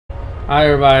Alright,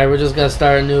 everybody, we're just gonna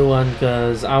start a new one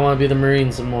because I want to be the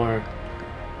Marine some more.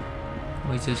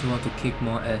 We just want to kick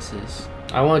more asses.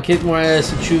 I want to kick more ass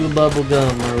and chew bubble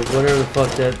gum or whatever the fuck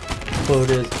that quote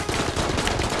is.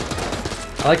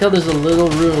 I like how there's a little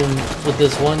room with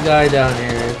this one guy down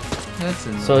here. That's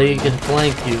annoying. So he can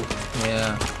flank you.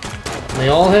 Yeah. And they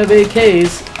all have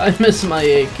AKs. I miss my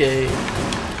AK.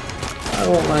 I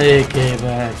want my AK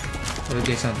back. We'll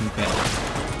get something better.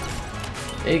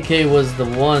 AK was the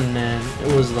one, man.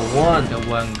 It was the one. The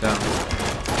one gun.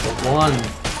 The one.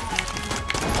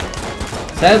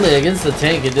 Sadly, against the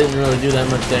tank, it didn't really do that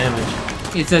much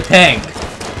damage. It's a tank.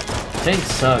 Tank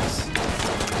sucks.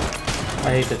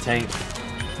 I hate the tank.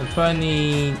 I probably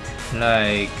need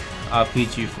like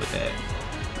RPG for that.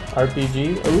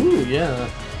 RPG? Ooh, yeah.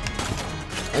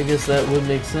 I guess that would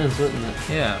make sense, wouldn't it?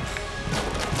 Yeah.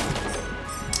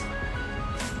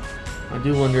 I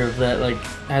do wonder if that like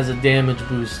has a damage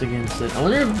boost against it. I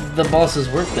wonder if the bosses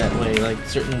work that way. Like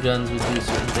certain guns would do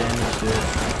certain damage to it.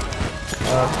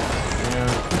 Yeah.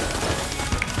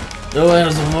 No, I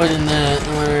was avoiding that.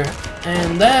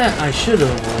 And that I should have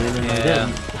avoided, and I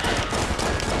didn't.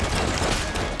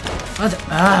 What?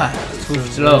 Ah, too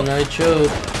slow. And I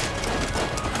choke.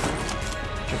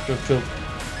 Choke, choke, choke.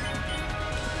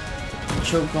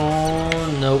 Choke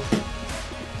on. Nope.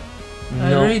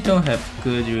 I really don't have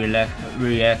good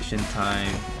reaction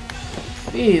time.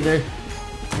 Me either.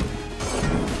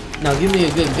 Now give me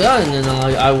a good gun and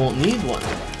I won't need one.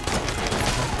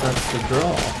 That's the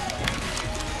draw.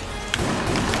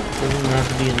 Doesn't have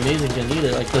to be an amazing gun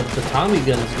either. Like the Tommy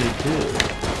gun is good too.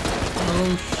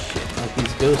 Oh shit. Like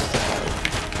these ghosts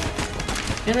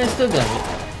have. And I still got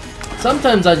it.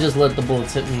 Sometimes I just let the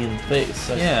bullets hit me in the face.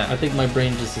 I think my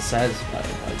brain just is satisfied.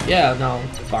 Like, yeah, no,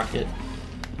 fuck it.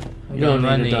 You don't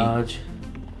need to dodge.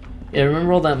 Yeah,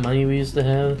 remember all that money we used to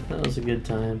have? That was a good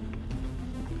time.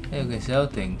 Hey, we can sell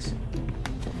things.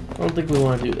 I don't think we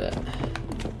want to do that.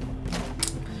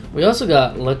 We also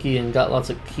got lucky and got lots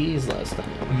of keys last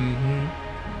time.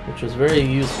 Which was very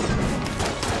useful.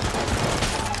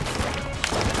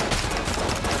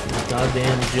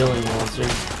 Goddamn jelly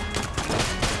monsters.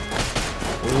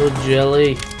 Hello,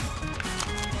 jelly.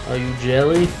 Are you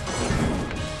jelly?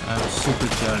 I'm super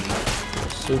jelly.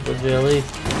 Super jelly.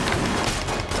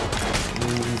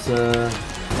 Means, I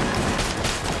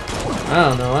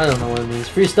don't know what it means.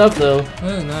 Free stuff though.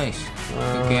 Oh, nice.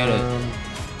 You get it.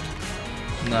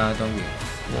 Nah, don't get it.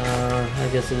 Nah, I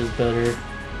guess it is better.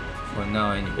 For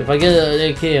now, anyway. If I get an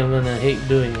AK, I'm gonna hate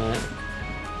doing that.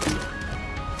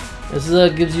 This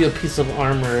gives you a piece of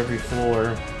armor every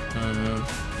floor.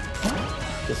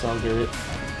 Guess I'll get it.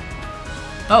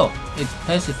 Oh, it's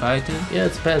pacified too? Yeah,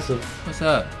 it's passive. What's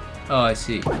up? Oh, I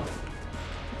see.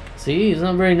 See, he's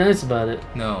not very nice about it.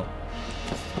 No.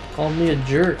 Called me a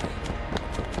jerk.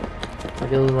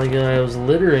 Like I was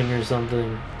littering or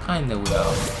something. Kinda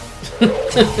well.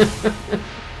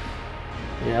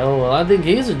 Yeah, well, I think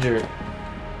he's a jerk.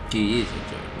 He is a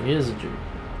jerk. He is a jerk.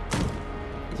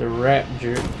 He's a rat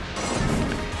jerk.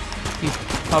 He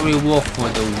probably worked for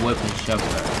the weapon shop.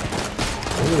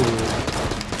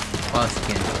 Ooh. Or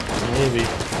scandal. Maybe.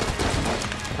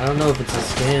 I don't know if it's a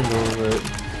scandal, but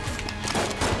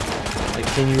like,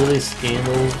 can you really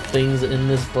scandal things in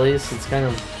this place? It's kind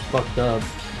of fucked up.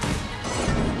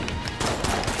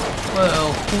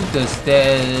 Well, who does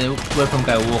that weapon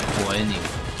guy work for anyway?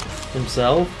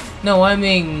 Himself? No, I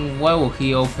mean, why would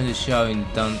he open the shop in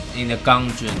the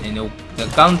Gungeon? And the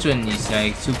Gungeon is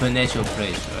like supernatural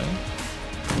place,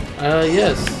 right?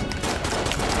 Yes.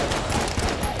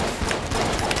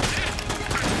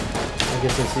 I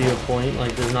guess I see your point.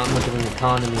 Like, there's not much of an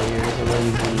economy here, so why do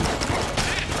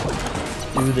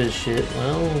you do this shit?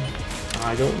 Well,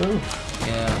 I don't know.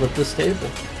 Yeah. Flip this table.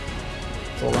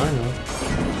 That's all I know.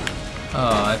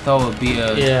 Oh, I thought it would be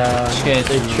a chest.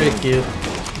 They trick you.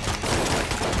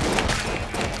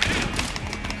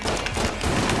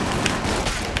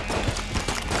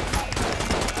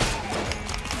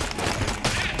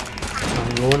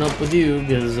 I'm going up with you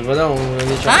because if I don't, I'm gonna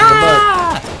get shot in the butt.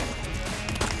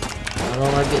 I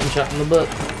don't like getting shot in the butt.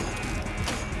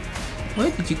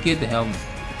 Where did you get the helmet?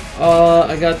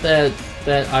 I got that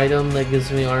item that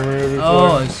gives me armor every floor.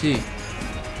 Oh, I see.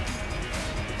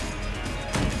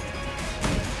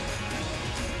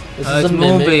 This is it's a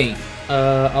mimic. moving.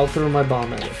 I'll throw my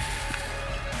bomb at it.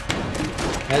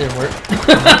 That didn't work.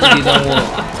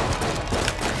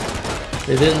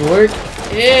 It didn't work,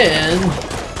 and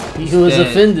he was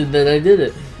offended that I did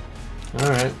it.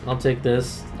 Alright, I'll take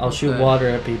this. I'll shoot water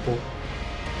at people.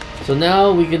 So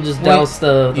now we can just douse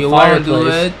the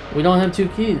fireplace. We don't have 2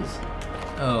 keys.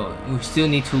 Oh, we still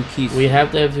need 2 keys. We have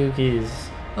to have 2 keys.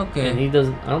 Okay. And he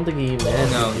doesn't. I don't think he even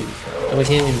has No. 2 keys. And we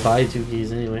can't even buy 2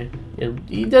 keys anyway.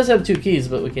 He does have 2 keys,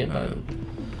 but we can't buy them.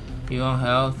 You want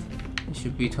health? It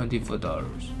should be $24.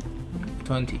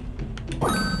 20.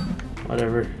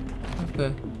 Whatever.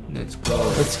 Okay, let's go.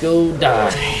 Let's go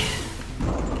die.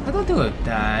 I don't think we'll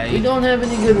die. We don't have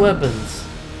any good weapons.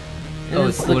 And Oh,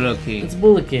 it's Bullet King. It's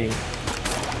Bullet King.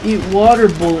 Eat water,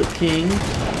 Bullet King.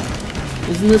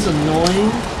 Isn't this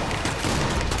annoying?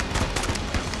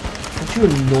 Aren't you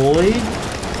annoyed?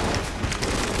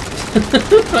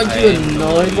 Aren't you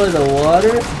annoyed by the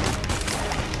water?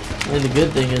 I mean, the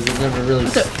good thing is it never really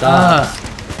stops.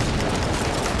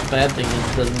 The bad thing is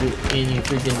it doesn't do any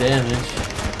freaking damage.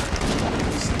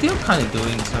 Still kind of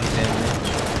doing some damage.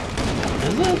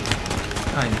 Is it?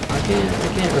 Kind of. I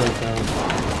can't really tell.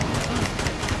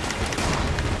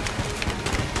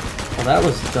 Well, that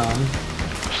was dumb.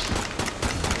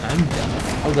 I'm done.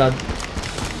 Oh god.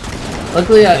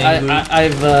 Luckily,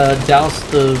 I've doused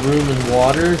the room in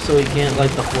water, so we can't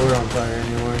light the floor on fire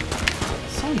anymore.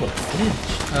 Son of a bitch.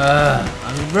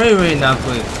 I'm very not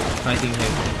good at fighting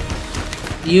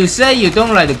him. You say you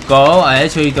don't like the goal, I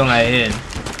actually don't like him.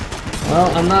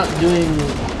 Well, I'm not doing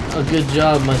a good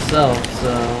job myself,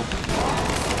 so...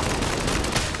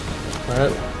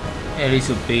 But... At least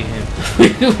we beat him.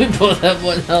 we both have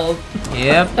 1 health.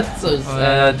 Yep. That's so sad.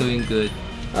 We're not doing good.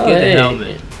 Oh, Get hey. the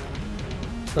helmet.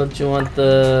 Don't you want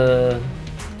the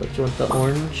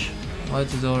orange? What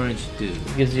does orange do?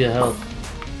 It gives you a health.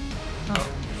 Oh,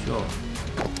 sure.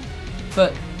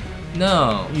 But,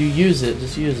 no. You use it,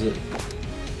 just use it.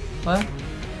 What?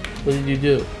 What did you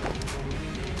do?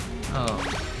 Oh.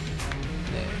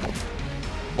 There.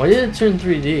 Why did it turn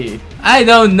 3D? I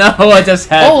don't know what just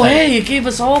happened. Oh, hey, it gave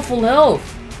us all full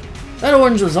health. That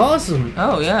orange was awesome.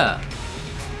 Oh, yeah.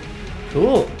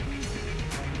 Cool.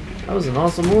 That was an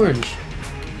awesome orange.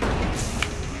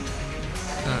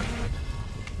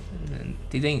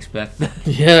 Didn't expect that.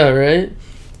 Yeah, right?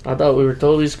 I thought we were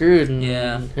totally screwed. And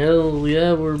Yeah. hell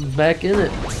yeah, we're back in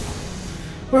it.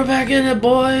 We're back in it,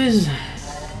 boys.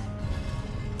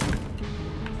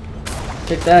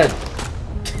 Take that.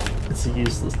 It's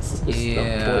useless. There's no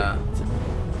Yeah. point.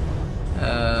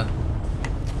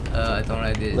 I don't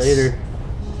like this. Later.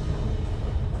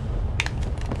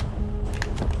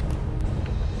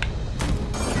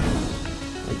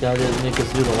 That guy didn't make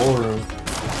us do the whole room.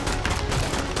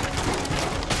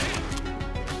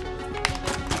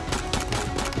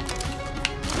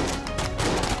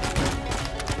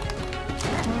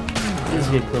 Let's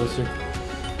get closer.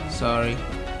 Sorry.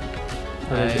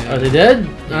 Are they dead?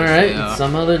 Yes, Alright, they are.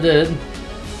 somehow they're dead. I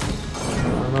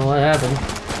don't know what happened.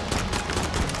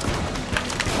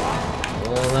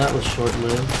 Well, that was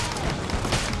short-lived.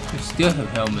 You still have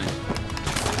helmet.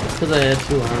 That's because I had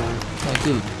 2 armor. Oh,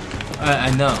 dude.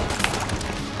 I know.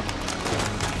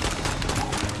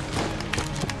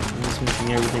 I'm just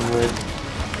making everything red.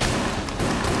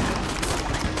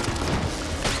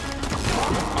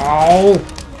 Ow!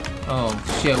 Oh,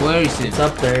 shit. Where is it? It's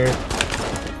up there.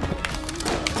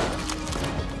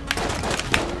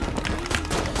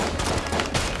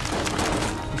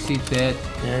 Is he dead?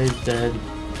 Yeah, he's dead.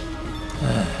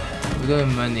 We don't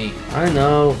have money. I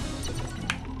know.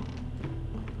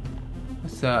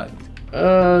 What's that?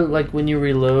 Like when you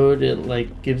reload, it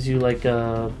like gives you like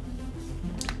a...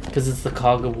 Because it's the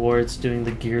Cog of War, it's doing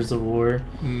the Gears of War.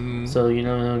 Mm-hmm. So you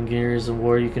know in Gears of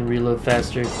War you can reload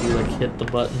faster if you like hit the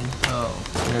button Oh.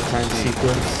 in a time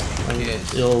sequence. And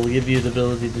Yes. it'll give you the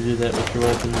ability to do that with your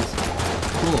weapons.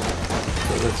 Cool.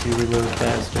 So it lets you reload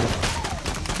faster.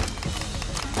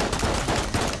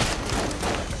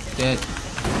 Dead.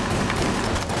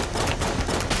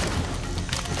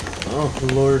 Oh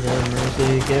Lord have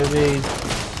mercy,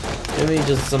 give me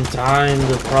just some time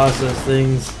to process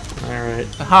things. Alright.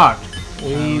 Heart.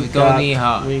 We don't need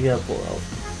heart. We got full health.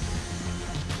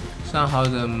 Somehow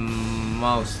the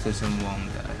mouse doesn't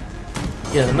want that.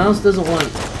 Yeah, the mouse doesn't want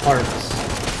hearts.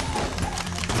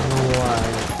 I don't know why.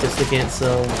 Guess they can't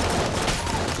sell.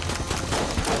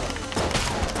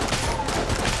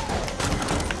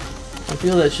 I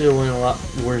feel that should have went a lot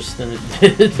worse than it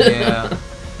did. Yeah.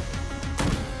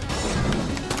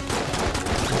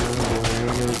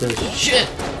 Shit!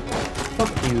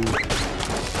 Fuck you.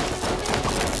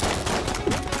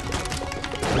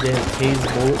 Damn haze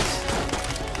bullets.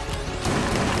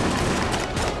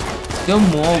 Still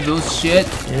more of those shit.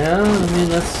 Yeah, I mean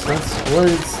that's what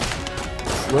it's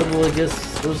level I guess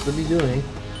supposed to be doing.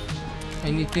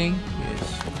 Anything?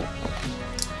 Yes.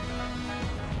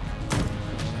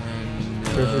 And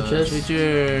Treasure chest?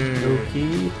 treasure. No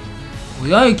key. We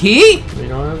don't have a key? We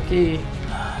don't have key.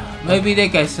 Maybe they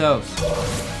got cells.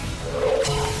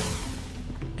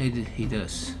 He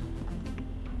does.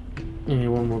 You need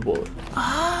one more bullet.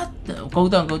 Ah, go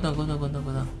down. Go down.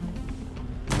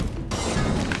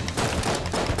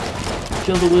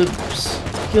 Kill the whips.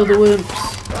 Kill the whips.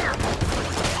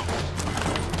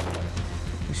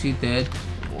 Is he dead?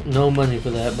 No money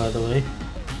for that, by the way.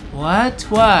 What?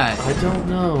 Why? I don't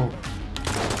know.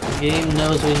 The game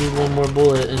knows we need one more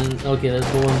bullet, and okay, that's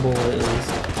the one bullet at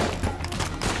least.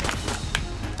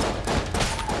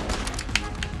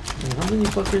 And how many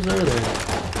fuckers are there?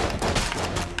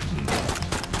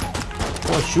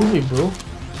 Oh, shoot me, bro.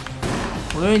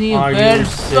 Where need Are better? you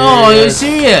Oh, you're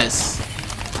serious?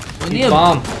 serious? We need Need a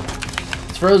bomb.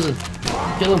 It's frozen.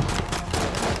 Kill him.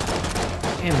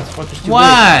 Damn, this fucker's too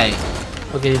Why?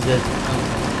 big. Okay, he's dead.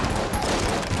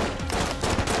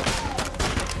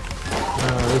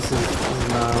 No, this is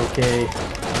not okay.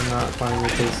 I'm not fine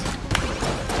with this.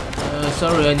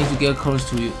 Sorry, I need to get close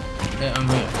to you. Yeah, I'm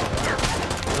here.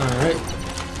 Alright.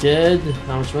 Dead.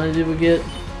 How much money did we get?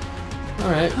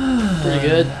 Alright. Pretty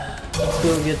good. Let's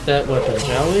go get that weapon,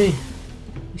 shall we?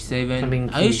 Saving. I mean,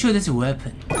 are you sure that's a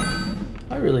weapon?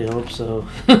 I really hope so.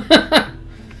 If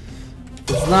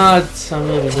it's not, I'm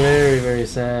gonna be very, very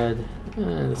sad.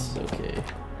 This is okay.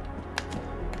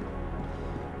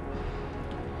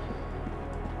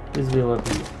 Please be a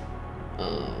weapon.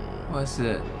 What's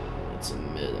it? It's a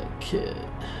meta kit.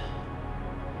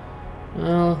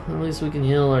 Well, at least we can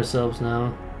heal ourselves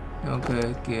now.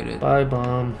 Okay, get it. Bye,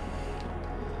 bomb.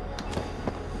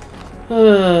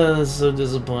 That's so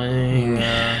disappointing.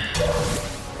 Yeah.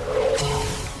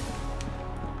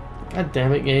 God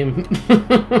damn it, game.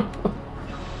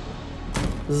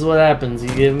 This is what happens.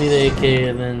 You give me the AK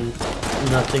and then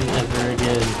nothing ever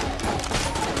again.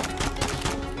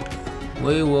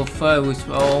 We will fight with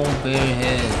our own bare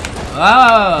hands.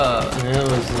 Ah! That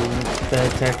was a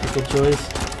bad tactical choice.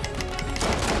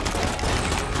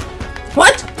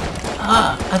 What?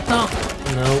 Ah, I thought.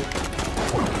 Nope.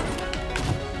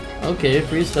 Okay,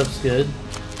 free stuff's good.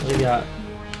 What do you got?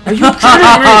 Are you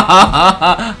kidding me?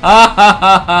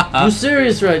 I'm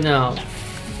serious right now.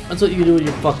 That's what you do with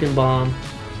your fucking bomb.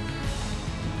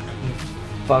 You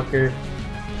fucker.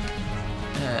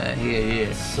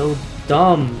 Here. So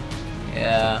dumb.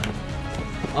 Yeah.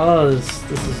 Oh, this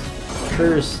is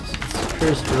cursed. It's a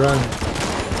cursed run.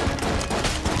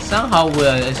 Somehow we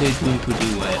are actually doing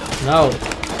pretty well. No.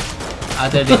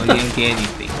 Other than we didn't get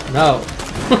anything. No.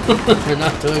 We're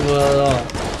not doing well at all.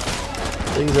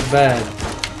 Things are bad.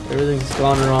 Everything's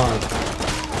gone wrong.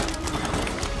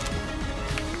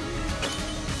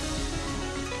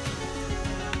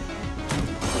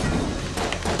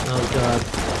 Oh god.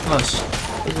 Oh shit.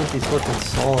 Look at these fucking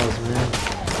saws, man.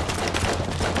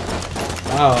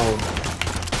 Wow.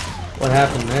 What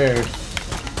happened there?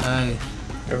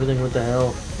 Everything went to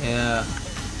hell. Yeah.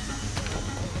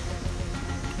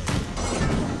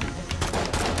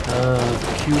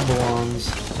 Cubelons.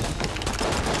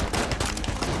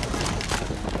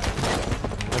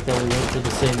 Like how we went to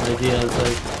the same idea. It's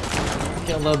like,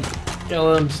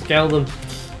 kill them.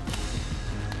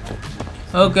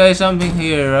 Okay, something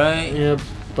here, right? Yep,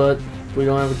 but we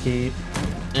don't have a key.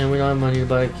 And we don't have money to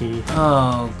buy a key.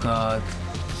 Oh god.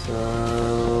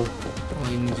 So...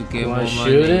 We need to get you more wanna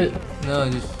money. shoot it? No,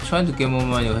 just trying to get more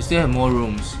money. We still have more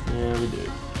rooms. Yeah, we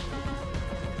do.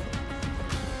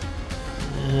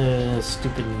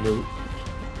 Stupid note.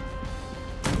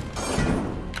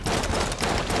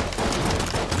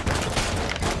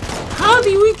 How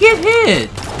did we get hit?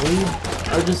 We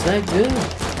are just that good.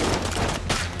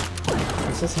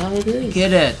 That's just how it is.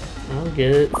 Get it. I'll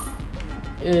get it.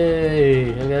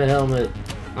 Hey, I got a helmet.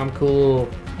 I'm cool.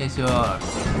 Yes, you are.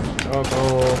 Oh,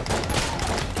 cool.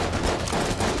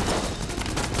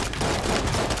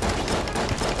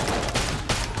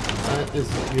 That is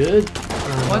good.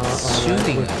 What's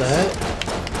shooting with us? that?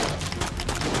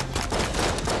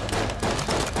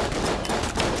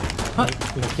 What?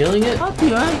 Am I killing it? How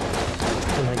do I?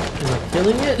 Am I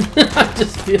killing it? I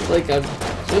just feel like I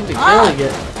should be killing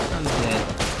it. I'm dead.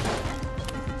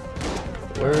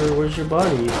 Where's your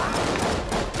body?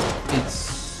 It's...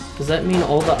 Does that mean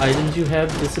all the items you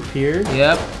have disappeared?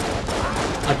 Yep.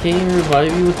 I can't even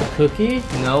revive you with the cookie?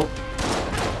 Nope.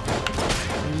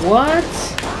 What?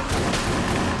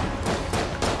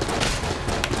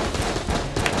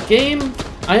 Game,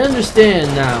 I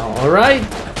understand now, alright?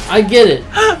 I get it.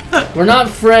 We're not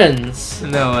friends.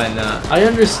 No, I'm not. I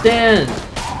understand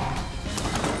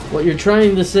what you're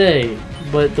trying to say,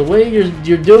 but the way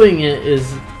you're doing it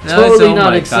is totally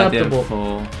not acceptable.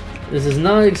 This is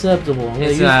not acceptable.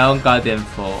 It's my own goddamn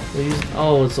fault.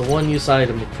 Oh, it's a one-use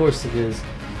item. Of course it is.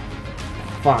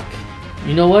 Fuck.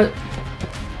 You know what?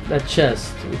 That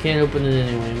chest. We can't open it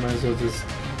anyway. Might as well just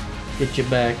get you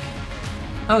back.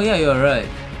 Oh yeah, you're right.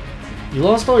 You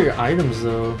lost all your items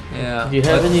though. Yeah. Do you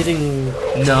have anything?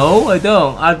 No, I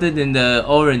don't. Other than the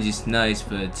orange is nice,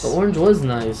 but The orange was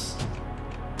nice.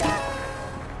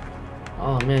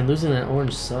 Oh man, losing that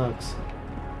orange sucks.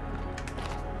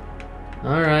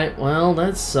 Alright, well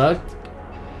that sucked.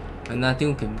 nothing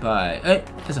you can buy.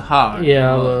 It's a heart.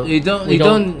 Yeah, well, well, you don't need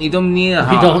a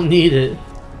heart. We don't need it.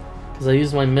 Because I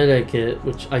used my meta kit,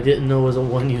 which I didn't know was a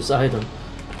one-use item.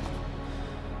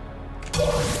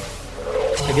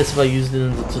 I guess if I used it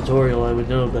in the tutorial, I would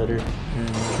know better.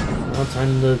 Now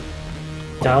time to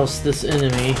douse this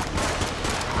enemy.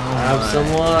 Have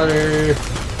some water.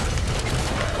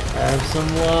 Have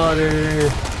some water.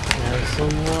 Have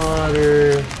some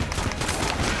water.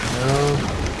 No?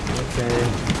 Okay.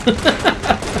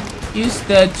 Use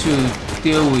that to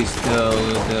deal with the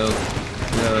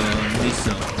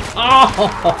missile. Oh!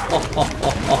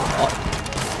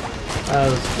 That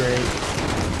was great.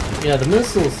 Yeah, the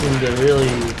missiles seem to really...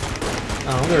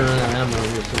 Oh, I'm gonna run out of ammo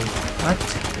here soon. What?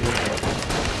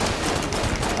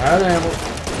 Yeah. Out of ammo.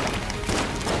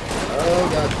 Oh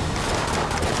god.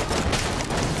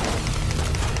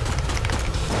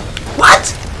 What?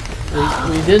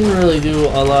 We didn't really do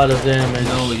a lot of damage.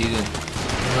 No, we didn't.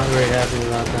 I'm not very happy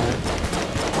about that.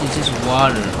 It's just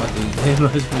water. What do they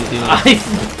must be doing?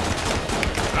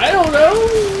 I don't know.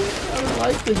 I would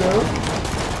like to know.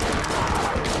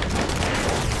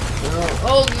 No.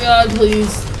 Oh god,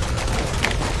 please.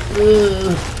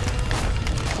 Ugh.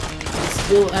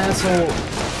 Still asshole.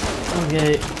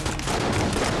 Okay.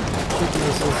 Shoot the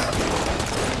missiles.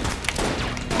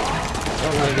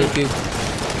 Don't like it.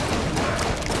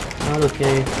 Not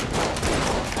okay.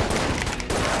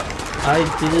 I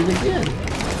did it again.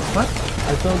 What? I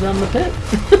fell down the pit.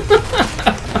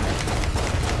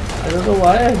 I don't know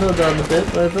why I fell down the pit,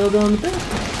 but I fell down the pit.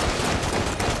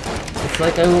 It's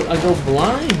like I go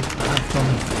blind.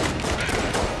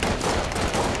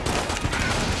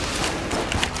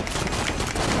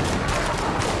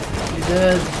 You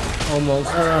dead? Almost.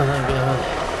 Oh my god.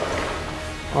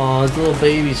 Oh, this little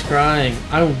baby's crying.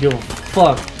 I don't give a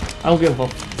fuck. I don't give a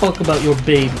fuck about your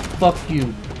baby. Fuck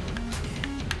you.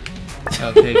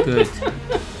 Okay, good.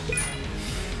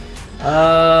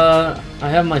 I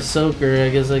have my soaker. I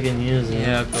guess I can use it.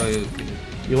 Yeah, good.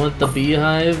 You want the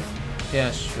beehive?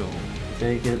 Yeah, sure.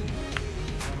 Take it.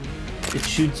 It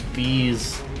shoots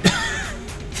bees.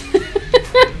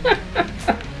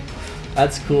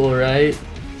 That's cool, right?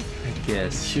 I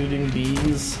guess. Shooting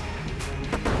bees.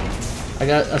 I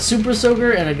got a super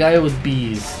soaker and a guy with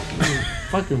bees.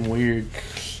 Fucking weird.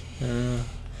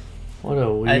 What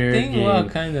a weird I think game.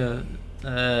 what kind of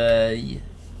I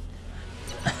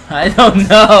don't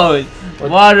know.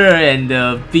 Water and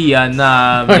bee are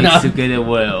not mixed together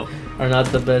well. Are not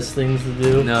the best things to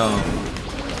do. No.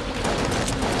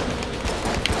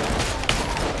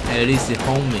 At least it's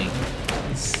homing.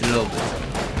 It's slow.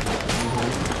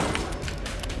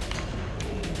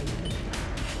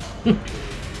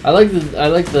 I like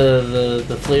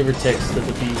the flavor text of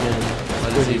the bee gun.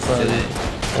 What Pretty is fun. it?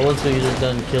 Well, once we get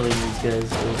done killing these guys,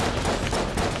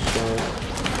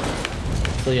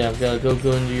 so yeah, I've got to go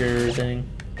into your thing.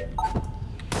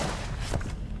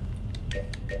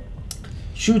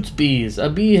 Shoots bees. A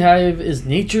beehive is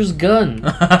nature's gun.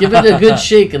 Give it a good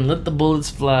shake and let the bullets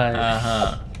fly.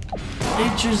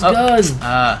 Nature's gun. It's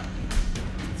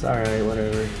alright,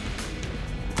 whatever.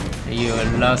 You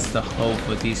lost the hope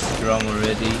for this strong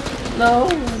already. No,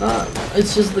 not.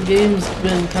 It's just the game's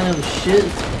been kind of a shit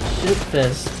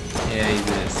fest. Yeah, it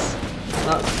is.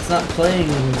 It's not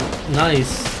playing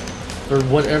nice for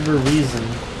whatever reason.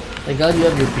 Thank God you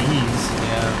have your bees.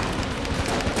 Yeah.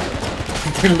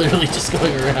 They're literally just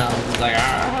going around. It's like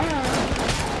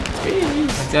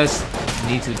bees. I just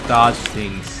need to dodge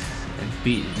things and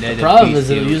let The problem is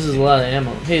it uses a lot of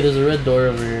ammo. Hey, there's a red door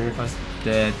over here. What's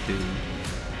that do?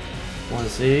 Want to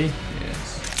see?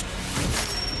 Yes.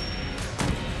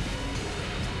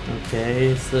 Okay,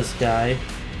 it's this guy.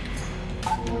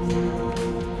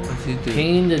 What's it do?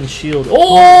 Pained and shield.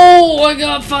 Oh, I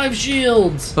got 5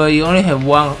 shields. But you only have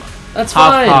one. That's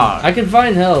half fine. heart. I can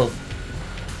find health.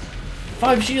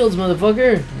 5 shields,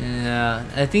 motherfucker. Yeah,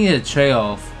 I think it's a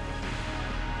trade-off.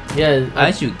 Yeah,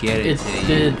 I should get it.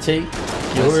 Did it take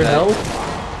your health?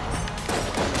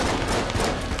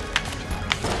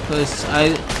 Because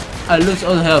I lose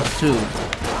all health too.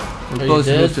 Are you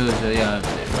dead? Yeah.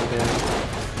 Okay.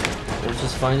 We'll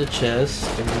just find a chest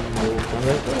and we'll come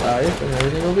back to life and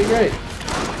everything will be great.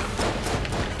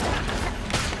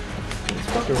 This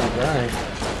fucker won't die.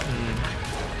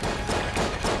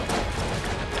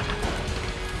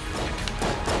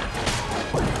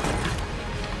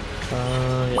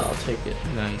 Yeah, I'll take it.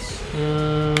 Nice.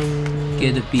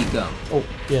 Get a big gun. Oh,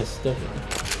 yes, definitely.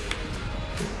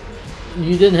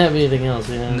 You didn't have anything else,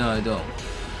 yeah? No, I don't.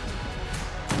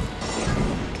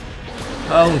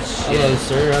 Oh shit. Hello,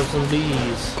 sir. Have some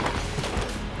bees.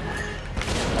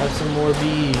 Have some more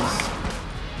bees.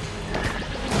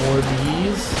 More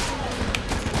bees.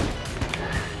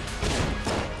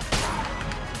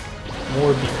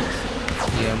 More bees.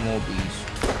 Yeah, more bees.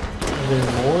 Even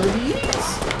more bees?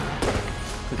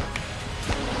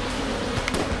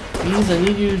 Bees, I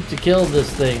need you to kill this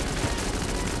thing.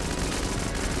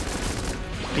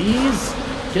 Bees?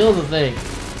 Kill the thing.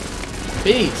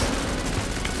 Bees!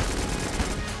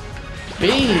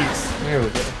 Bees! There we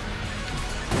go.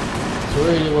 So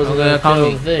it wasn't gonna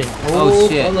kill the thing. Oh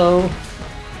shit. Hello.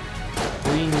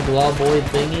 Green globoid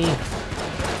thingy.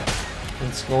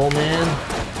 And Skull Man.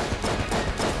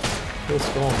 Kill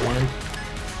Skull Man.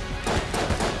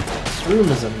 This room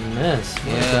is a mess.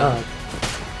 My God.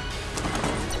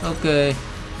 Okay.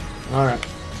 Alright.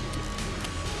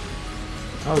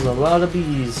 That was a lot of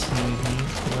bees.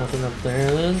 Nothing up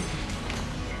there then.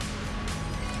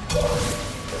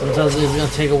 Sometimes it's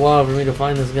gonna take a while for me to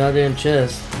find this goddamn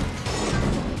chest.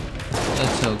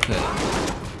 That's okay.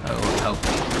 I will help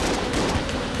you.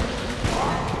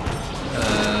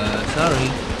 Sorry.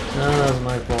 No, that was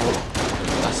my fault.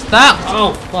 Stop!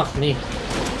 Oh, fuck me.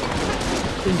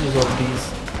 Please use all the bees.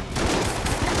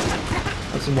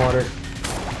 Have some water.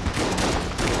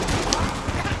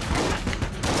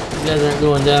 These guys aren't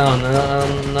going down.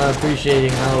 I'm not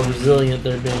appreciating how resilient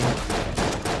they're being.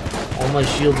 All my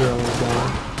shields are almost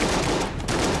gone.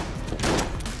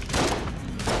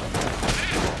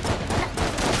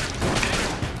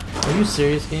 Are you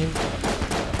serious, game?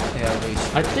 Yeah,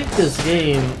 basically. I think this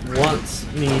game wants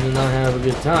me to not have a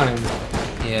good time.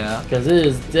 Yeah. Because it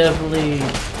is definitely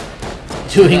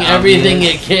doing everything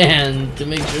it can to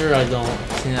make sure I don't.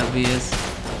 It's obvious.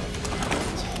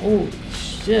 Holy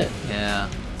shit. Yeah.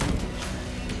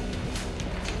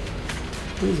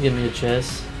 Please give me a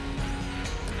chest.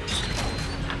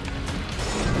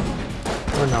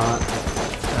 Or not.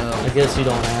 Oh. I guess you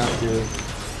don't have to. It's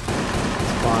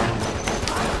fine.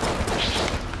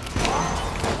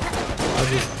 I'll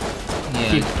just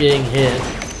keep getting hit,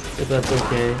 if that's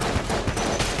okay.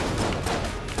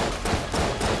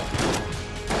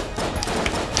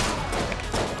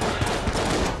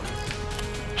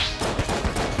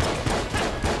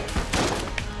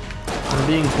 I'm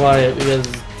being quiet because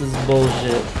this is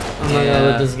bullshit. I'm not gonna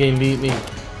let this game beat me.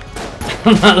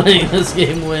 I'm not letting this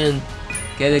game win.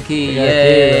 Get a key,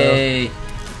 yay!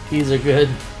 Keys are good.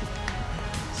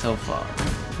 So far.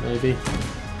 Maybe.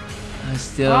 I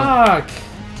still... Fuck!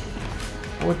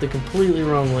 I went the completely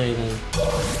wrong way then.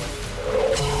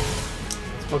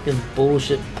 It's fucking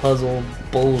bullshit puzzle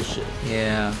bullshit.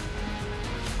 Yeah.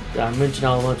 Did I mention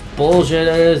how much bullshit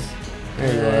it is?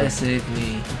 There you are. Save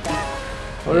me.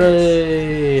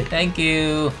 Hooray! Yes. Thank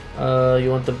you. You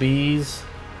want the bees?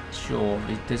 Sure,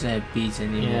 it doesn't have bees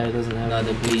anymore. Yeah, it doesn't have not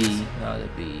any a bee. bees. Not a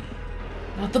bee.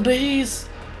 Not the bees!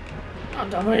 Not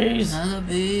the bees! Not the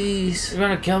bees. You're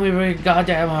gonna kill me very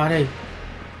goddamn honey.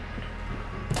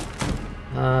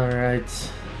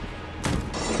 Alright.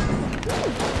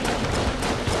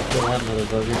 Kill that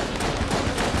motherfucker.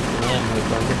 Kill that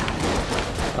motherfucker.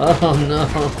 Oh no!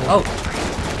 Oh!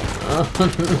 Oh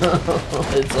no!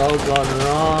 It's all gone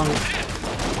wrong.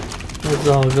 It's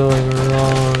all going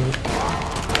wrong.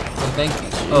 Oh, thank you.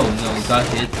 Oh no, it got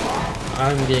hit.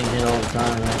 I'm getting hit all the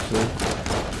time, actually.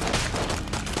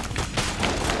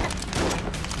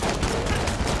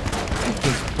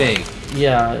 It's big.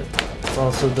 Yeah, it's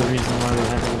also the reason why we're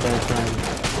having a bad time.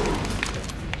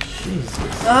 Jesus.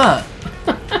 Ah!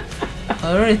 I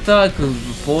already thought I could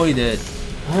avoid it.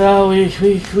 Well, we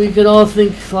could all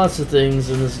think lots of things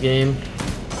in this game.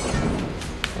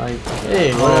 Like,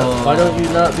 hey, why don't you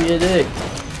not be a dick?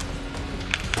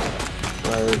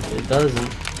 But it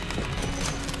doesn't.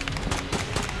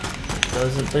 It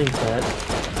doesn't think that.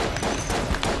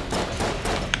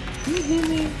 Did you hit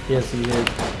me? Yes, he did.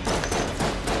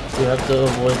 You have to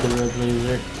avoid the red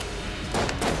laser.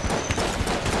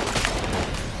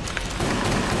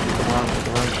 Come on,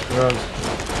 gross.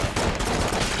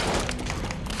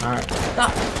 Alright.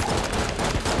 Ah.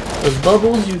 Those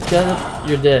bubbles,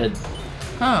 you're dead.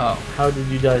 How? How did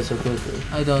you die so quickly?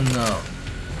 I don't know.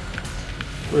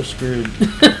 We're screwed.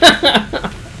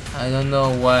 I don't know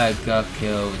why I got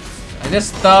killed. I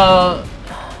just thought...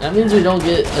 That means we don't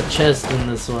get a chest in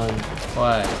this one.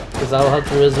 Why? Because I'll have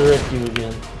to resurrect you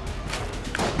again.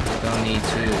 Don't need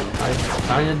to. I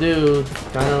kinda do.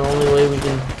 Kinda the only way we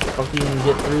can fucking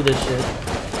get through this shit.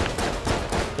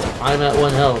 But I'm at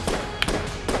 1 health.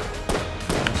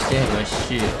 still have a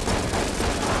shield.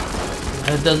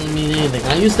 That doesn't mean anything.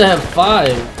 I used to have 5.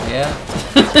 Yeah.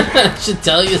 I should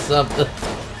tell you something.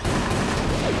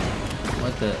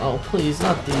 What the? Oh, please,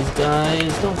 not these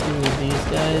guys. Don't give me these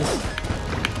guys.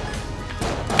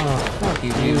 Oh, fuck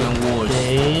you, Even worse.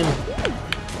 game.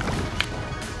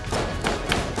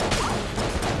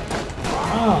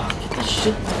 Oh, get this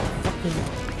shit fucking...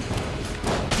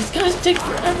 These guys take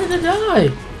forever to die.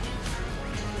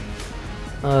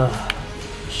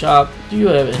 Shop, do you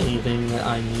have anything that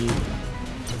I need?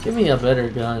 Give me a better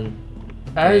gun.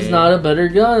 That is not a better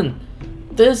gun.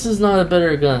 This is not a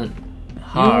better gun.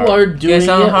 Hard. You are doing get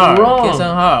some it hard. wrong. Get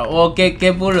some hard. Or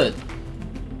get bullet.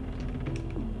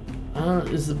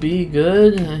 Is the B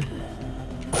good?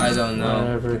 I don't know.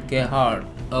 Whatever. Get hard.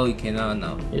 Oh, you cannot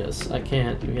now. Yes, I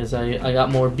can't because I got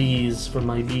more Bs from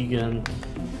my B gun.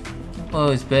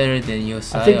 Oh, it's better than your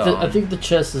sidearm. I think the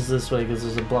chest is this way because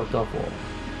there's a blocked off wall.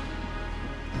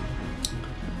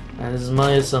 That is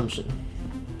my assumption.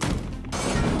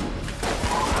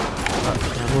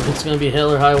 It's gonna be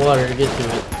hell or high water to get to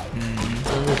it.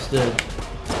 Understood.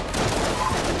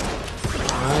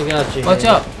 I got you. Watch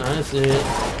out! I see it.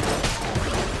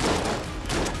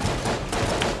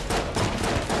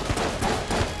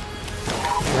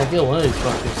 I kill one of these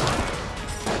fuckers.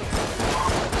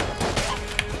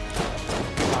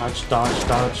 Dodge, dodge,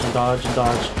 dodge, and dodge, and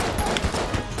dodge.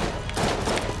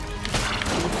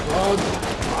 You frog!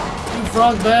 You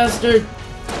frog bastard!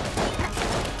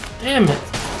 Damn it!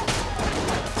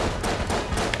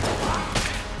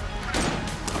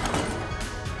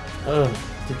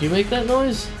 Did you make that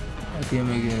noise? I didn't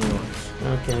make any noise.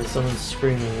 Okay, someone's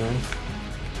screaming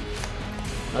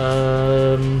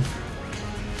then.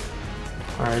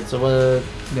 Alright, so what?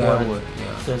 That would,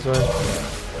 yeah. This way?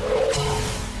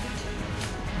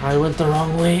 I went the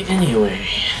wrong way anyway.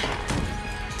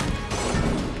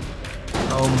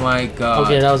 Oh my god.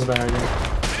 Okay, that was a bad idea.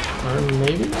 Or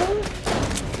maybe not?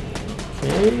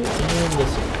 Okay, and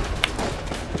this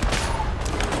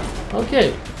one. Okay.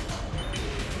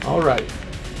 Alright.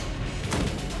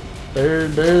 Better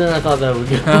than I thought that would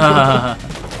go.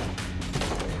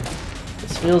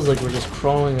 This feels like we're just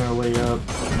crawling our way up.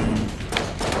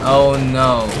 Oh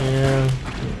no. Yeah.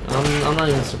 I'm not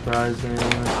even surprised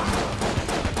anymore.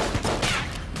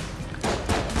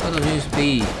 What do you use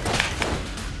bees?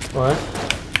 What?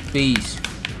 Bees.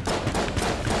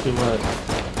 Do what?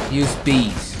 Use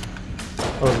bees.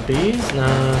 Oh, the bees?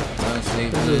 Nah.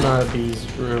 This is not a bees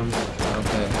room.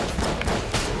 Okay.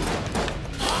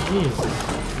 Jesus.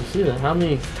 You see that? How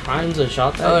many times I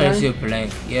shot that Oh, guy? it's your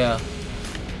blank. Yeah.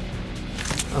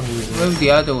 I'm losing. Move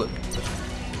the other way.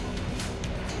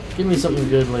 Give me something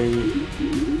good, lady.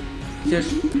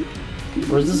 Just.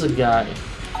 Or is this a guy?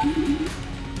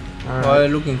 What are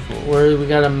you looking for? Where we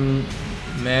gotta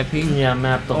mapping? Yeah,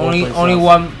 map the whole only place only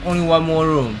out. only one more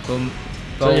room. Go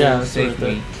So, yeah, save sort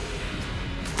of me.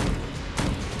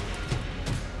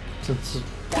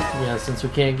 Since we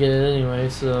can't get it anyway,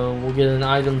 so we'll get an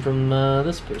item from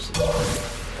this person.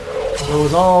 So it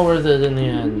was all worth it in the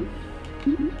end.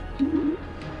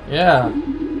 Yeah.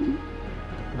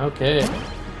 Okay.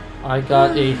 I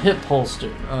got a hip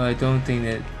holster. I don't think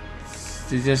that it's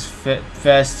just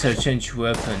faster change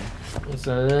weapon. Is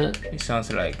that it? It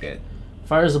sounds like it.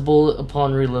 Fires a bullet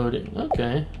upon reloading.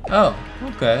 Okay. Oh,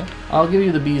 okay. I'll give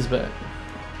you the bees back.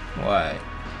 Why?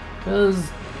 Because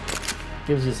it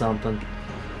gives you something.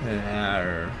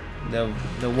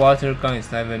 The water gun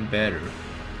is not even better.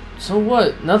 So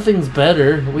what? Nothing's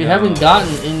better. We No. haven't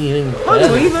gotten anything How better.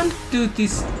 do we even do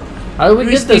this? How did we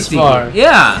get this far?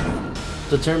 Yeah.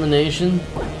 Determination?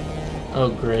 Oh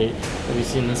great. Have you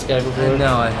seen this guy before?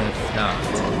 No, I have not.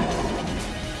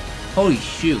 Holy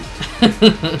shoot.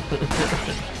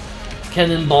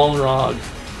 Cannonball Rog.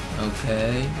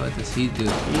 Okay, what does he do?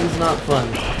 He's not fun.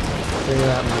 I'll tell you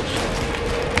that much.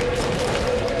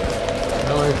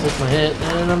 Well, I took my hit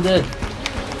and I'm dead.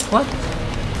 What?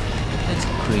 That's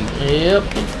creepy. Yep.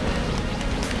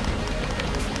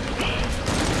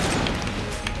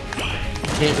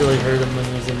 Can't really hurt him when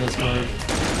he's in this mode.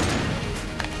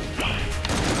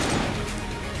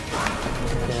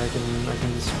 Okay, I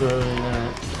can destroy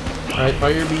that. Alright,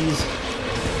 fire bees.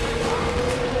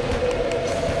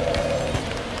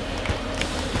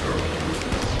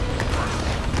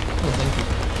 Oh, thank you.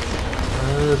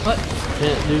 What?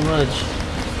 Can't do much.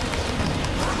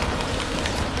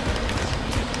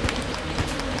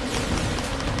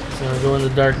 It's gonna go into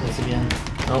darkness again.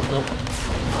 Oh, nope.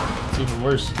 It's even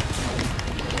worse.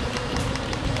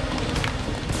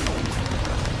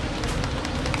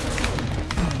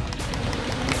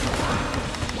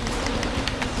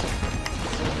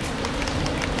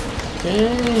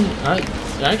 Okay,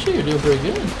 Actually, you're doing pretty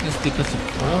good. It's because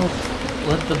of Well,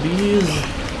 let the bees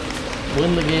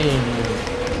win the game.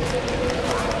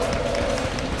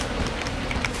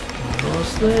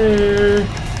 Almost there.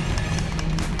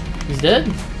 He's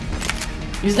dead?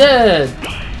 He's dead!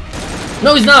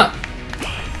 No, he's not!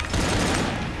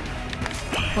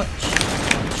 what?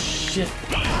 Shit.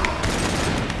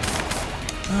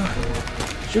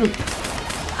 Shoot.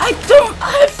 I don't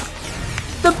have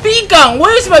the bee gun.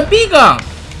 Where's my bee gun?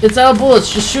 It's out of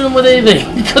bullets. Just shoot him with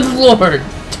anything. Good lord.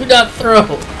 Do not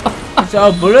throw. It's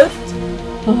our bullet.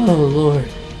 Oh lord.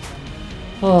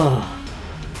 Oh.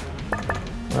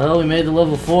 Well, we made the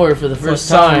level 4 for the first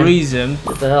For some time. reason.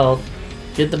 Get the health.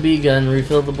 Get the bee gun.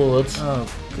 Refill the bullets. Oh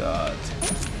god.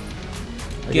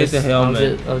 I Get the guess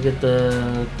helmet. I'll get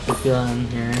the gun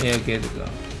here. Yeah, get the gun.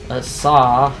 A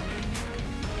saw.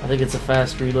 I think it's a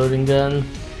fast reloading gun.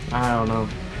 I don't know.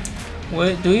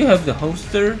 Wait, do you have the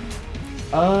holster?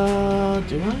 Do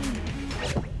I?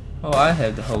 Oh, I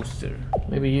have the holster.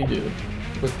 Maybe you do.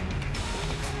 But,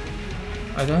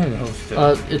 I don't have the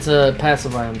holster. it's a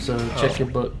passive item, so check Oh. your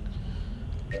book.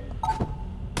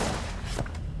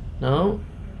 No?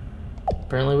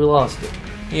 Apparently we lost it.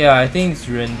 Yeah, I think it's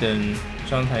random.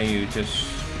 Sometimes you just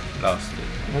lost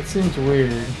it. That seems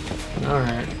weird.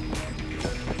 Alright.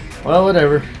 Well,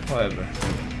 whatever. Whatever.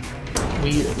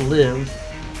 We live.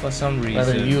 For some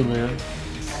Rather, reason. you live.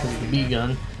 Because of the bee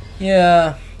gun.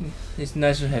 Yeah, it's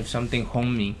nice to have something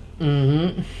homey.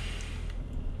 Mm-hmm.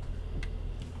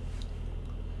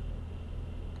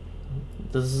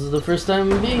 This is the first time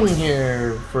being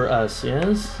here for us,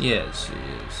 yes? Yes, it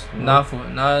is. Not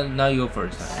your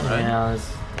first time, right? Yeah,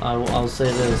 I'll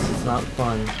say this, it's not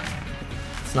fun.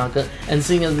 It's not good. And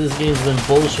seeing as this game's been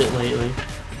bullshit lately,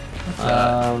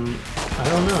 I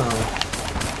don't know.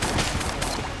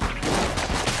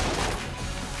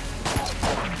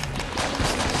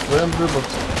 Well, oh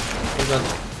god.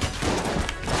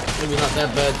 Maybe not that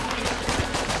bad.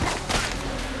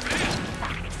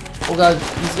 Oh god,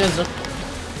 these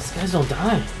guys don't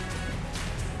die.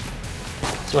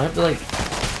 So I have to like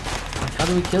how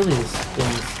do we kill these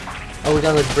things? Oh, we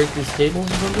gotta like break these tables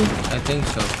or something? I think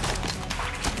so.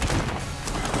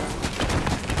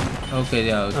 Okay,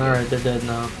 yeah, okay. Alright, they're dead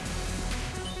now.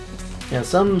 Yeah,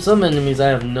 some enemies I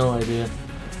have no idea.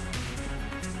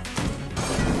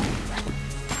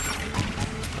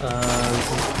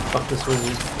 Fuck this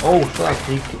wizard. Oh fuck,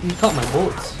 he caught my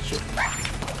bullets. Shit.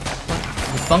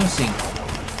 The bouncing.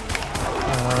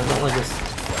 I don't like this.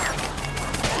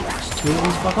 There's 2 of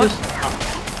these fuckers?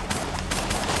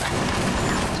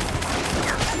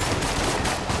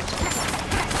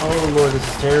 Oh lord, this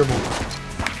is terrible.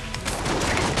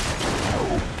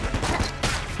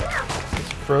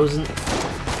 It's frozen.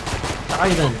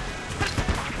 Die then.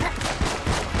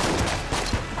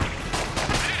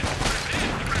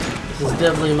 This is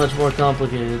definitely much more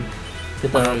complicated.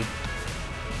 Get that out.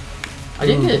 I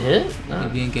didn't get hit? No. You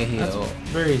didn't get hit That's at all.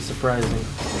 very surprising.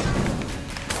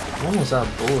 I'm almost out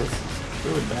of bullets. It's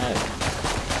really bad.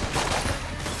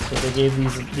 So they gave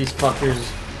these fuckers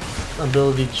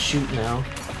ability to shoot now.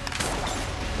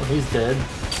 Oh, he's dead.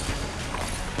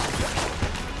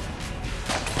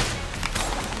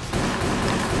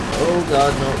 Oh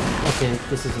god, no. Okay,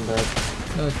 this isn't bad.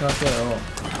 No, it's not that at all.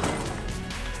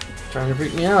 Trying to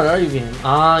freak me out, are you, game?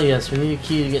 Ah, yes, we need a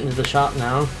key to get into the shop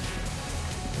now.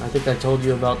 I think I told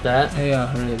you about that. Yeah, I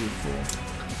heard it before.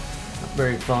 Not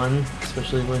very fun,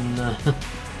 especially when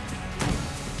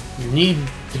you need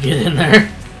to get in there.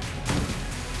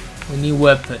 We need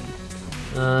weapon.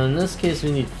 In this case,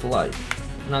 we need flight.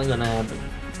 Not gonna happen.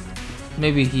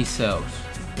 Maybe he sells.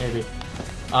 Maybe.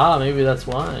 Ah, maybe that's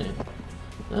why.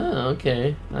 Oh,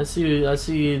 okay. I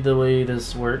see the way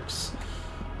this works.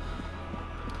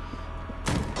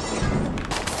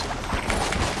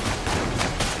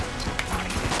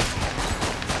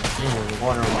 Man,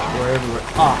 water everywhere.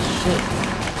 Oh shit.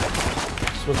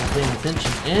 Just wasn't paying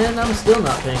attention. And I'm still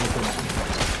not paying attention.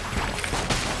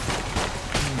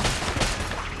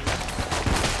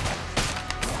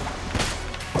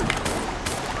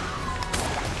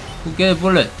 Who get a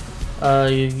bullet?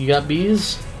 You got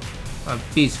bees?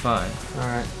 Bee's fine.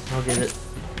 Alright, I'll get it.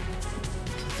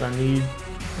 Since I need...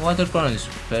 Water gun is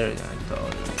better than I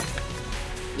thought.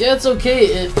 Yeah, it's okay.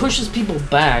 It pushes people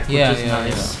back, which is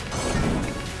nice. Yeah.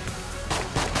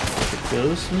 Like a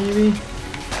ghost, maybe?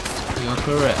 You're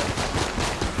correct.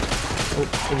 Oh,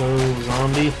 hello,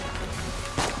 zombie.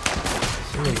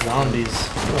 So many zombies.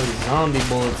 Look at all these zombie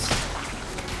bullets.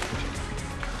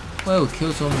 Why we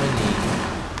kill so many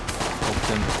of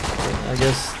them? I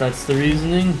guess that's the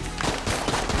reasoning.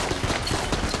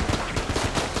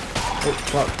 Oh,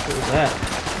 fuck. What was that?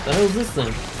 What the hell is this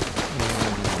thing?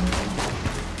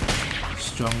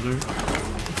 stronger.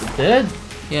 Is it dead?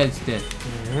 Yeah, it's dead.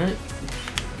 Alright.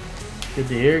 Good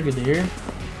to hear, good to hear.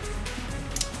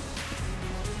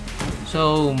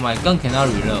 So my gun cannot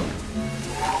reload.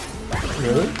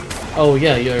 Really? Oh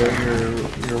yeah, your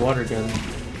water gun.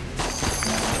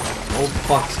 Oh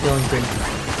fuck, skeleton.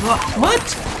 What?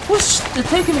 What's the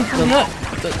taking me from that?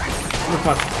 We're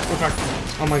fucked.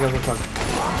 Oh my god, we're fucked.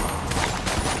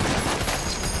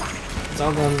 It's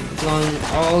all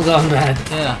gone bad.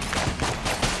 Yeah.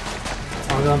 It's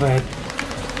all gone bad.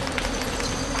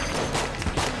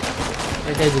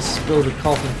 That guy just spilled a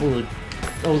coffin full of...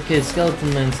 Okay,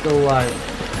 Skeleton Man's still alive.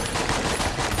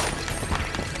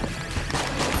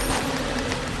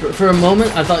 For a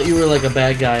moment, I thought you were like a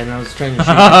bad guy and I was trying to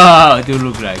shoot you. I do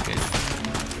look like it.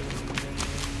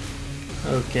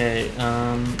 Okay,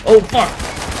 oh fuck!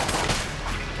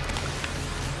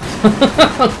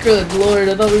 Good lord,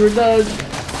 I thought we were done.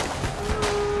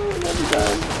 Oh, we're never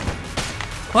done.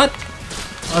 What?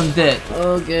 I'm dead.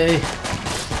 Okay.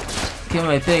 Kill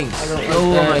my things. I don't Go like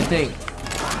over that. my thing.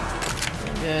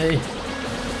 Okay.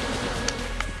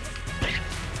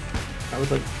 I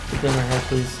would like to gun my head,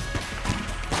 please.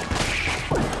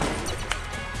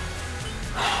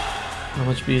 How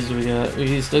much bees do we got?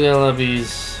 We still got a lot of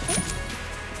bees.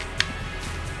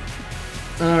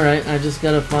 Alright, I just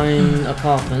gotta find a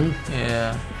coffin.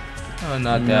 Yeah. Oh,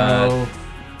 not No. that.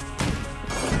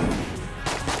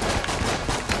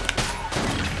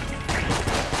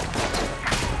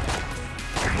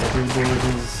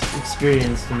 Everybody is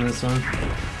experienced in this one.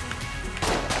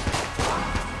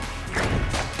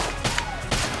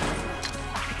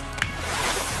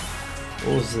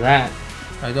 What was that?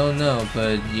 I don't know,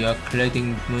 but you are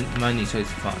collecting money, so it's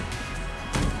fine.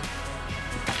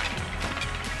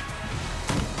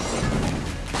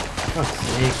 Fuck's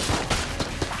sake.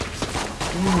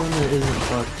 Give me one that isn't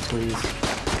fucked, please.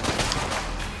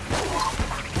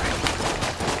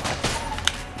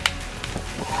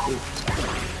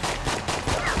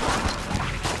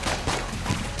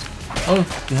 Oh,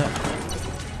 yeah.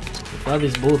 How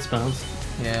these bullets bounce.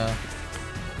 Yeah.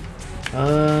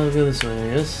 Go this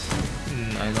way, I guess.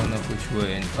 I don't know which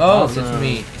way. Oh, Awesome. it's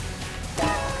me.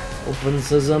 Open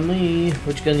sesame.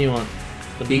 Which gun you want?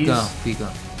 The Big bees? gun, big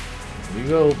gun. Here you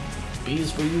go.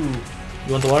 Bees for you.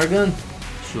 You want the water gun?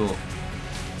 Sure.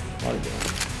 Water gun.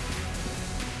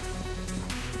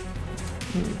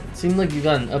 It seemed like you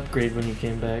got an upgrade when you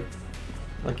came back.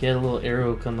 Like you had a little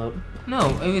arrow come up. No,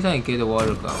 every time I get a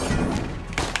water gun.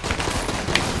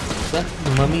 Does that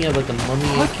mummy have like a mummy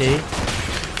AK?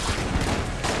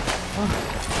 Oh.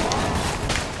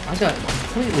 I got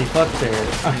completely fucked there.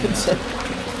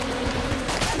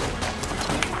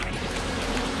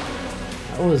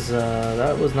 Yeah.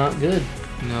 That was not good.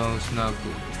 No, it's not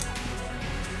good.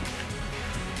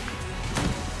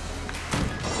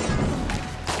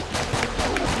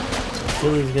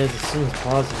 Kill these guys as soon as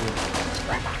possible.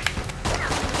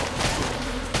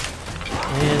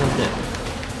 And I'm dead.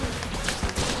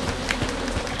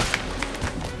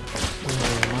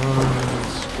 Come on,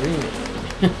 screaming.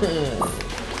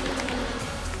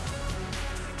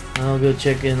 I'll go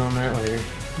check in on that later.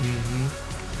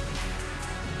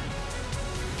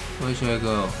 Where should I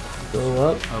go? Go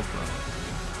up. Up.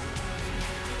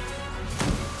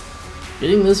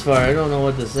 Getting this far, I don't know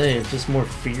what to say. It's just more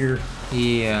fear.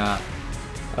 Yeah.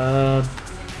 Go.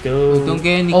 We don't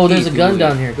get any Oh, there's a keys, gun do we?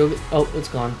 down here. Go. Oh, it's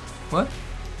gone. What?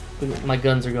 My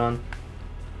guns are gone.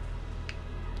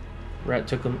 Rat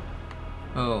took them.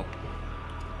 Oh.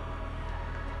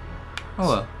 Oh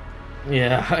well.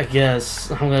 Yeah, I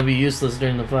guess. I'm gonna be useless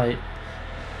during the fight.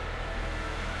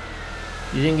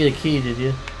 You didn't get a key, did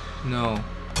you? No.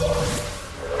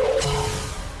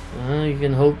 You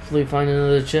can hopefully find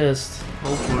another chest.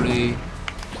 Hopefully.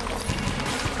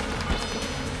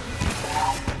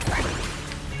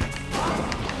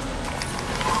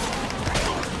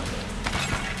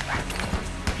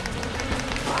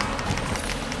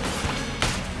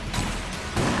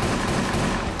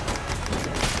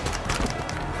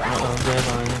 Uh-oh, dead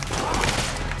on you.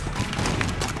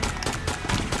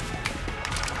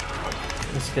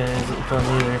 This guy isn't fun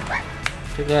either.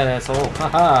 Take that, asshole.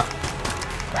 Haha!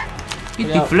 He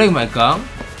Look out. deflate my gun?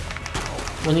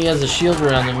 When he has a shield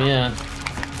around him, yeah.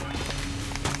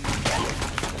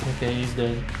 Okay, he's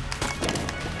dead.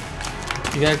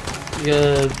 You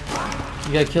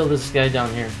gotta kill this guy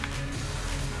down here.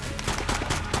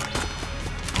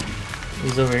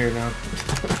 He's over here now.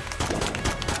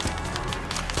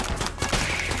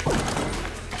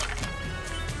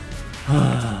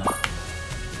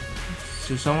 Is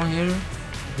there someone here?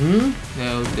 Hmm?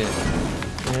 No, dead.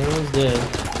 Everyone's dead.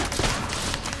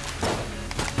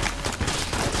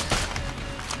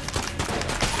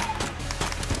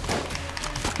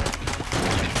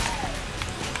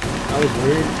 was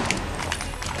weird.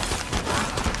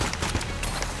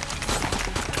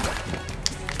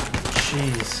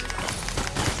 Jeez.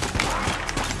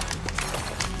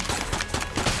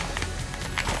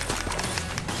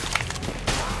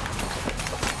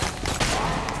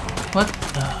 What?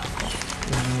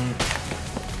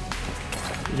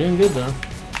 You're doing good though.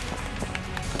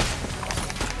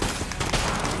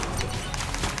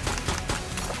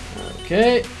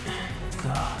 Okay.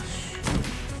 Gosh.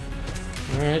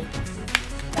 Alright.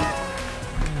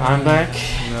 I'm back.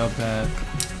 We're back.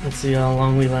 Let's see how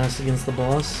long we last against the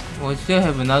boss. We still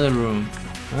have another room.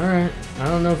 Alright. I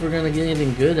don't know if we're gonna get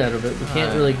anything good out of it. We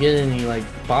can't really get any like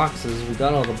boxes. We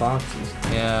got all the boxes.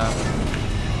 Yeah.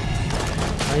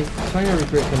 I kind of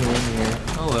regret coming in here.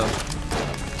 Oh well.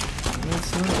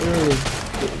 That's not really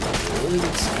an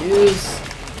excuse.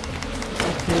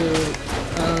 Okay.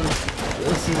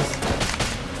 This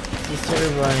is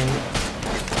terrifying.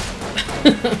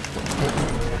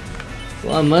 It's a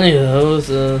lot of money though,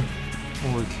 so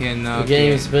We cannot. we can't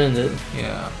even spend it.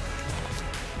 Yeah.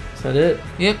 Is that it?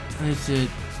 Yep, that's it.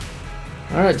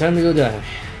 Alright, time to go die.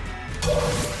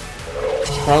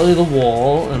 It's probably the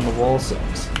wall, and the wall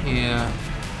sucks. Yeah.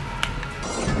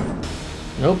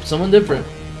 Nope, someone different.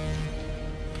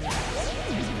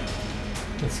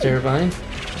 That's terrifying.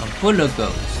 A bullet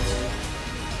ghost.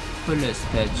 Bullet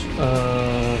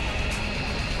statue.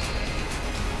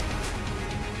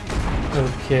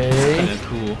 Okay. Kinda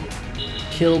cool.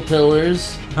 Kill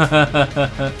pillars.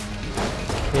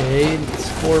 Okay, it's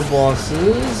 4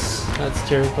 bosses. That's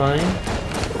terrifying.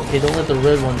 Okay, don't let the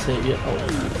red ones hit you. Oh,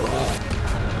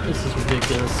 wow. This is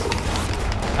ridiculous.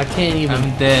 I can't even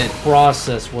I'm dead.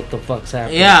 process what the fuck's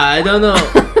happening. Yeah, I don't know.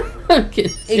 Okay,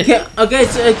 Okay,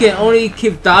 so it can only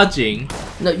keep dodging.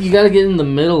 no, you gotta get in the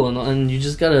middle and you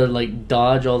just gotta like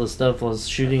dodge all the stuff while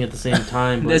shooting at the same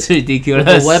time. That's With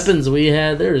ridiculous. the weapons we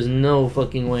had, there is no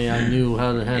fucking way I knew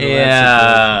how to handle that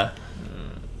Yeah.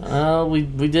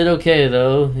 situation. We did okay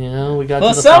though, you know, we got For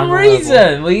to the some final reason,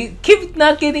 level. we keep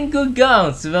not getting good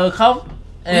guns. Well, how?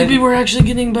 Maybe we're actually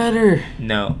getting better.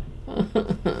 No.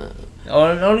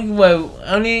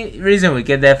 Only reason we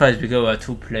get that far is because we're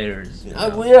 2 players. You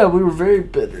know? Yeah, we were very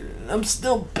bitter. I'm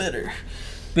still bitter.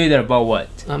 Bitter about what?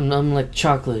 I'm like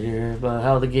chocolate here about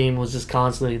how the game was just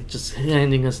constantly just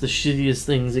handing us the shittiest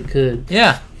things it could.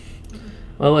 Yeah.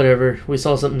 Well, whatever. We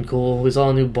saw something cool. We saw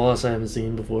a new boss I haven't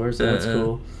seen before, so that's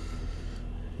cool.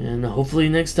 And hopefully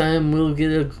next time we'll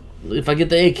get if I get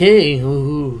the AK,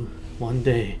 ooh, one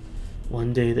day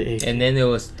the AK. And then it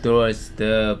was towards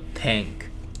the tank.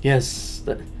 Yes,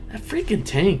 that freaking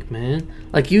tank, man.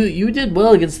 Like you did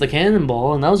well against the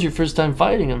cannonball, and that was your first time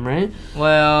fighting him, right?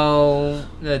 Well,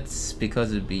 that's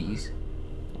because of bees.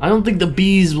 I don't think the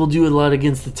bees will do a lot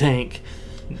against the tank.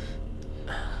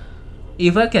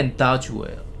 If I can dodge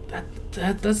well.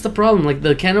 That's the problem. Like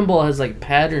the cannonball has like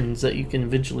patterns that you can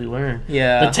eventually learn.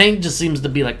 Yeah. The tank just seems to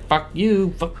be like fuck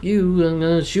you, I'm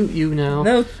gonna shoot you now.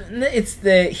 No, it's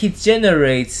he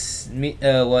generates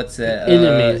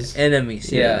enemies.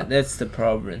 Enemies. Yeah, Yeah. that's the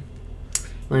problem.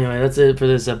 Anyway, that's it for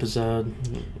this episode.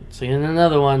 See you in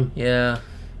another one. Yeah.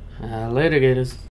 Later, Gators.